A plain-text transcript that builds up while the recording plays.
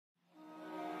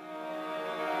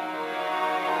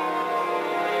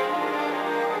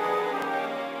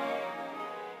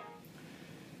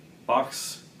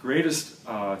Bach's greatest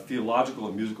theological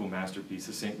and musical masterpiece,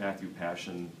 the St. Matthew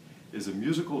Passion, is a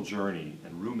musical journey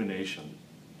and rumination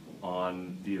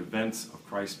on the events of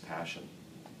Christ's Passion.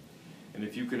 And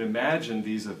if you can imagine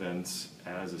these events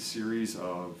as a series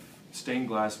of stained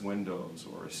glass windows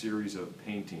or a series of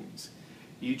paintings,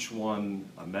 each one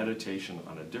a meditation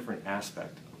on a different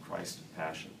aspect of Christ's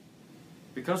Passion.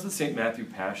 Because the St. Matthew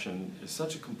Passion is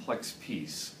such a complex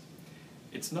piece,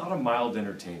 it's not a mild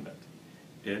entertainment.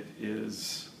 It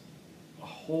is a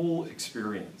whole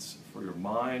experience for your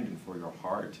mind and for your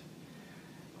heart.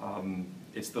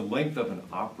 It's the length of an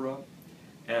opera,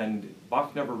 and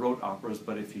Bach never wrote operas,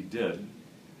 but if he did,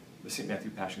 the St. Matthew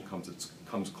Passion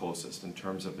comes closest in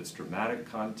terms of its dramatic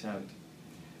content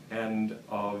and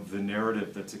of the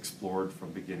narrative that's explored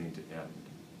from beginning to end.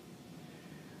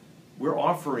 We're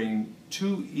offering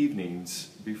 2 evenings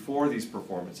before these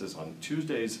performances on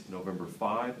Tuesdays, November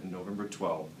 5 and November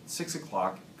 12, at 6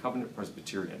 o'clock, Covenant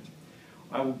Presbyterian.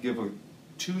 I will give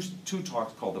two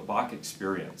talks called the Bach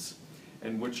Experience,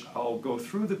 in which I'll go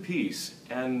through the piece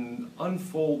and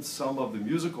unfold some of the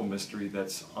musical mystery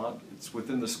it's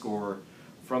within the score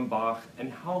from Bach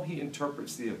and how he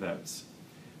interprets the events.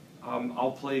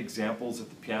 I'll play examples at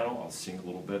the piano, I'll sing a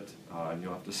little bit, and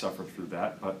you'll have to suffer through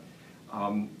that, but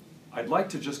I'd like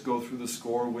to just go through the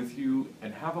score with you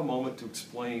and have a moment to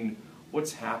explain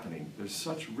what's happening. There's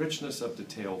such richness of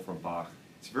detail from Bach.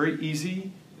 It's very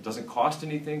easy, it doesn't cost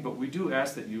anything, but we do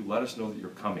ask that you let us know that you're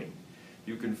coming.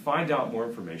 You can find out more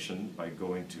information by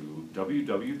going to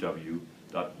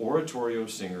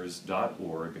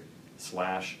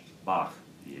www.oratoriosingers.org/Bach,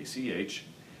 B-A-C-H,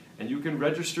 and you can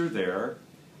register there,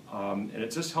 and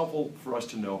it's just helpful for us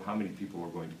to know how many people are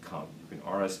going to come. You can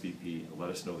RSVP and let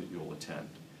us know that you'll attend.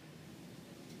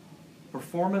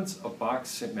 Performance of Bach's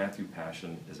St. Matthew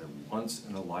Passion is a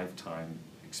once-in-a-lifetime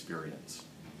experience.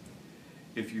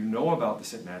 If you know about the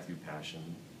St. Matthew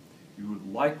Passion, you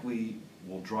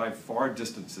will drive far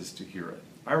distances to hear it.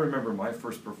 I remember my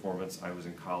first performance, I was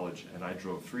in college, and I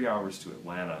drove 3 hours to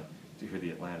Atlanta to hear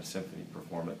the Atlanta Symphony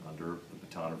perform it under the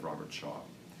baton of Robert Shaw.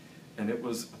 And it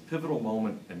was a pivotal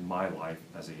moment in my life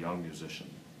as a young musician.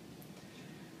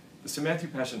 The St. Matthew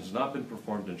Passion has not been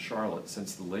performed in Charlotte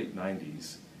since the late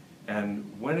 90s,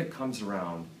 and when it comes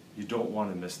around, you don't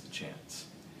want to miss the chance.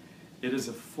 It is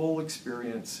a full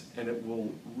experience, and it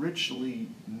will richly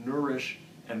nourish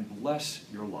and bless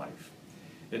your life.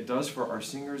 It does for our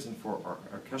singers and for our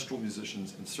orchestral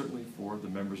musicians, and certainly for the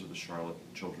members of the Charlotte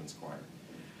Children's Choir.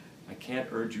 I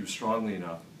can't urge you strongly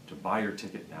enough to buy your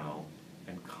ticket now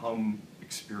and come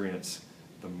experience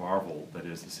the marvel that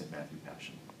is the St. Matthew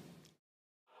Passion.